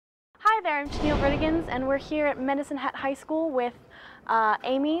Hi there, I'm Tennille Vertigans, and we're here at Medicine Hat High School with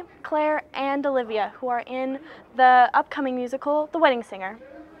Amie, Clare, and Olivia, who are in the upcoming musical, The Wedding Singer.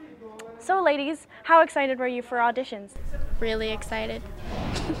 So ladies, how excited were you for auditions? Really excited.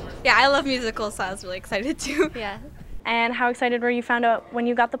 Yeah, I love musicals, so I was really excited too. Yeah. And how excited were you found out when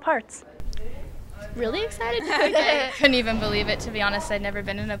you got the parts? Really excited? I couldn't even believe it, to be honest. I'd never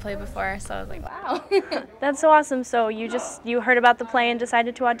been in a play before, so I was like, wow. That's so awesome. So you heard about the play and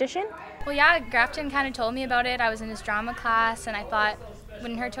decided to audition? Well, yeah, Grafton kind of told me about it. I was in his drama class, and I thought it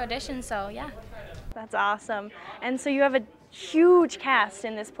wouldn't hurt to audition, so yeah. That's awesome. And so you have a huge cast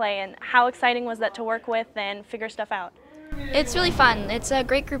in this play, and how exciting was that to work with and figure stuff out? It's really fun. It's a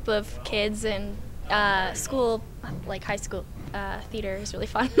great group of kids, and school, like high school theater is really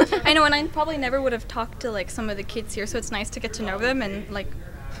fun. I know, and I probably never would have talked to like some of the kids here, so it's nice to get to know them and like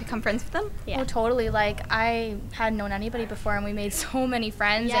become friends with them. Yeah. Oh, totally. Like, I hadn't known anybody before, and we made so many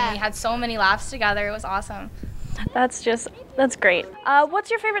friends, and we had so many laughs together. It was awesome. That's great. What's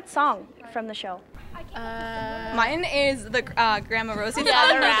your favorite song from the show? Mine is the Grandma Rosie song.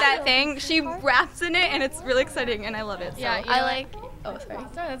 That thing. She raps in it, and it's really exciting, and I love it. So. Yeah, I like. Oh,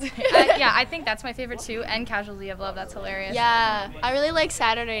 sorry. Yeah, I think that's my favorite too, and Casualty of Love. That's hilarious. Yeah, I really like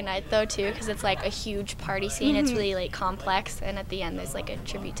Saturday Night though too, because it's like a huge party scene. It's really like complex, and at the end there's like a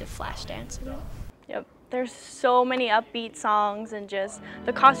tribute to Flashdance. Yep. There's so many upbeat songs, and just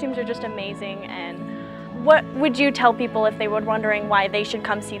the costumes are just amazing. And what would you tell people if they were wondering why they should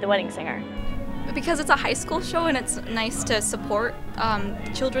come see The Wedding Singer? Because it's a high school show, and it's nice to support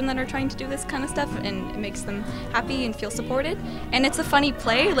children that are trying to do this kind of stuff, and it makes them happy and feel supported. And it's a funny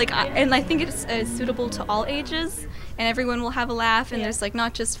play, and I think it's suitable to all ages, and everyone will have a laugh. And there's like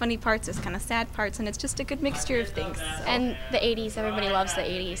not just funny parts, there's kind of sad parts, and it's just a good mixture of things. So. And the 80s, everybody loves the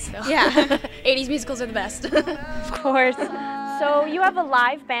 80s. So. Yeah, 80s musicals are the best. Of course. So you have a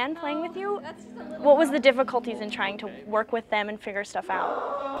live band playing with you. What was the difficulties in trying to work with them and figure stuff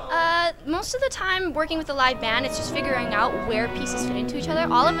out? Most of the time working with a live band, it's just figuring out where pieces fit into each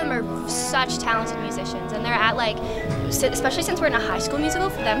other. All of them are such talented musicians, and they're at like, especially since we're in a high school musical,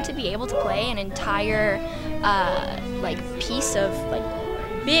 for them to be able to play an entire like piece of like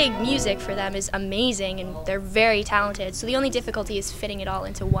big music for them is amazing, and they're very talented. So the only difficulty is fitting it all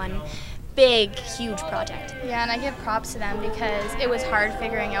into one big, huge project. Yeah, and I give props to them because it was hard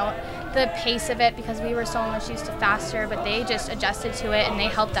figuring out the pace of it because we were so much used to faster, but they just adjusted to it and they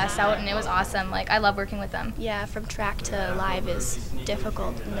helped us out, and it was awesome. Like, I love working with them. Yeah, from track to live is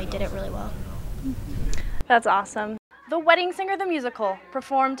difficult, and they did it really well. That's awesome. The Wedding Singer the Musical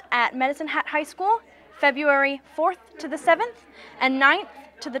performed at Medicine Hat High School February 4th to the 7th and 9th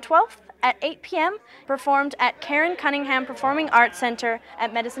to the 12th at 8 p.m. performed at Cunningham Performing Arts Center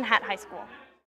at Medicine Hat High School.